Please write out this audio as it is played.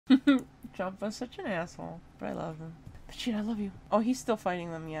Champa's such an asshole, but I love him. Vegeta, I love you. Oh, he's still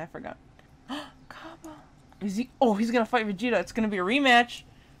fighting them. Yeah, I forgot. Kaba. Is he? Oh, he's gonna fight Vegeta. It's gonna be a rematch.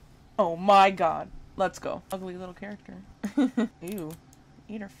 Oh my god. Let's go. Ugly little character. Ew.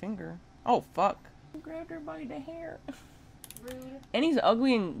 Eat her finger. Oh, fuck. Grabbed her by the hair. Rude. And he's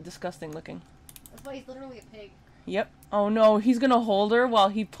ugly and disgusting looking. That's why he's literally a pig. Yep. Oh no, he's gonna hold her while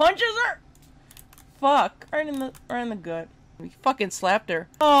he punches her. Fuck. Right in the gut. He fucking slapped her.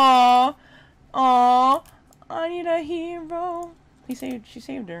 Aww. Aww. I need a hero. She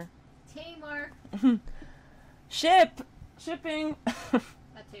saved her. Tamar. Shipping.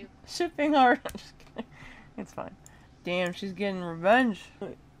 That too. Shipping hard. I'm just kidding. It's fine. Damn, she's getting revenge.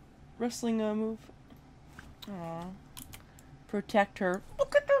 Wrestling move. Aww. Protect her.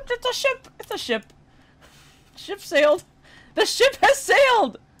 Look at that. It's a ship. It's a ship. Ship sailed. The ship has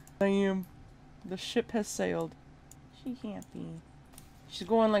sailed. Damn. The ship has sailed. She happy. She's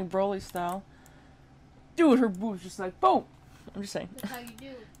going like Broly style. Dude, her boobs just like boom. I'm just saying. That's how you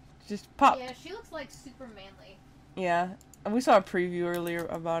do. Just pop. Yeah, she looks like super manly. Yeah. And we saw a preview earlier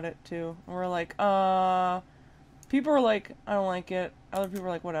about it too. And we're like, people were like, I don't like it. Other people were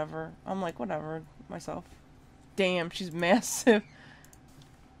like, whatever. I'm like, whatever, myself. Damn, she's massive.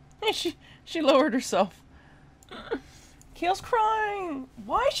 She lowered herself. Kale's crying.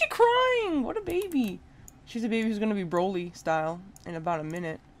 Why is she crying? What a baby. She's a baby who's gonna be Broly style in about a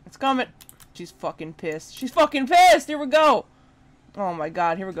minute. It's coming. She's fucking pissed. She's fucking pissed. Here we go. Oh my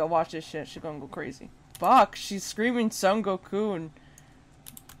god. Here we go. Watch this shit. She's gonna go crazy. Fuck. She's screaming Son Goku and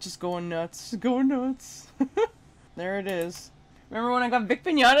just going nuts. Just going nuts. There it is. Remember when I got Vic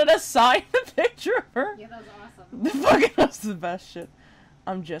Pinata to sign the picture of her? Yeah, that was awesome. The fucking that's the best shit.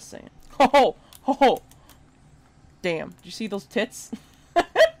 I'm just saying. Ho ho ho. Damn. Did you see those tits? Well,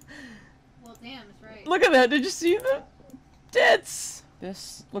 damn, that's right. Look at that. Did you see the tits?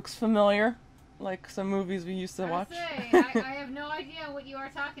 This looks familiar. Like some movies we used to watch. I have no idea what you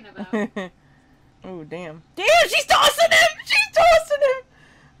are talking about. Oh, damn. Damn, she's tossing him! She's tossing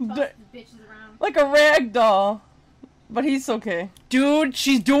him! Toss the bitches around. Like a rag doll. But he's okay. Dude,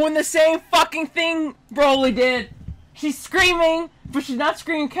 she's doing the same fucking thing Broly did. She's screaming, but she's not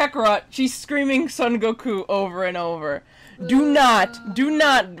screaming Kakarot. She's screaming Son Goku over and over. Boo. Do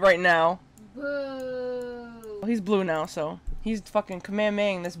not right now. Boo. He's blue now, so he's fucking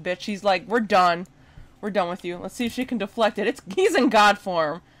Kamehamehaing this bitch. He's like, we're done. We're done with you. Let's see if she can deflect it. He's in God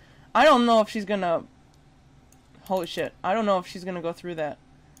form. I don't know if she's gonna... Holy shit. I don't know if she's gonna go through that.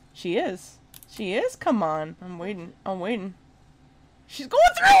 She is. She is? Come on. I'm waiting. I'm waiting. She's going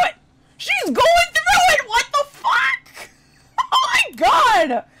through it! She's going through it! What the fuck? Oh my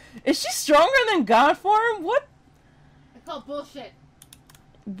god! Is she stronger than God form? What? I call bullshit.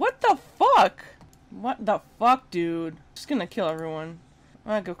 What the fuck? What the fuck, dude? Just gonna kill everyone.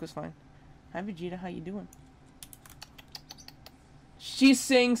 Goku's fine. Hi, Vegeta. How you doing? She's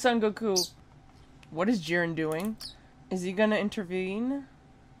saying Son Goku. What is Jiren doing? Is he gonna intervene?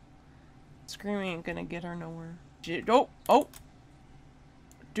 Screaming ain't gonna get her nowhere. Oh!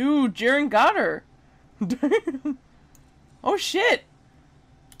 Dude, Jiren got her! Damn! Oh shit!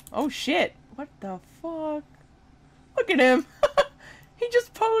 Oh shit! What the fuck? Look at him! He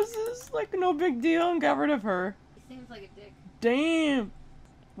just poses like no big deal and got rid of her. He seems like a dick. Damn!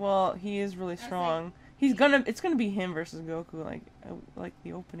 Well, he is really strong. It's gonna be him versus Goku, like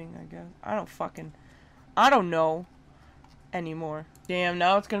the opening, I guess. I don't know anymore. Damn,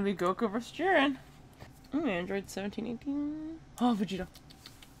 now it's gonna be Goku versus Jiren. Android 1718. Oh, Vegeta.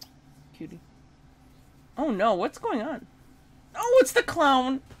 Cutie. Oh no, what's going on? Oh, it's the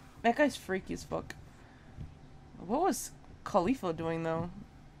clown! That guy's freaky as fuck. What was Caulifla doing though?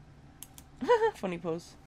 Funny pose.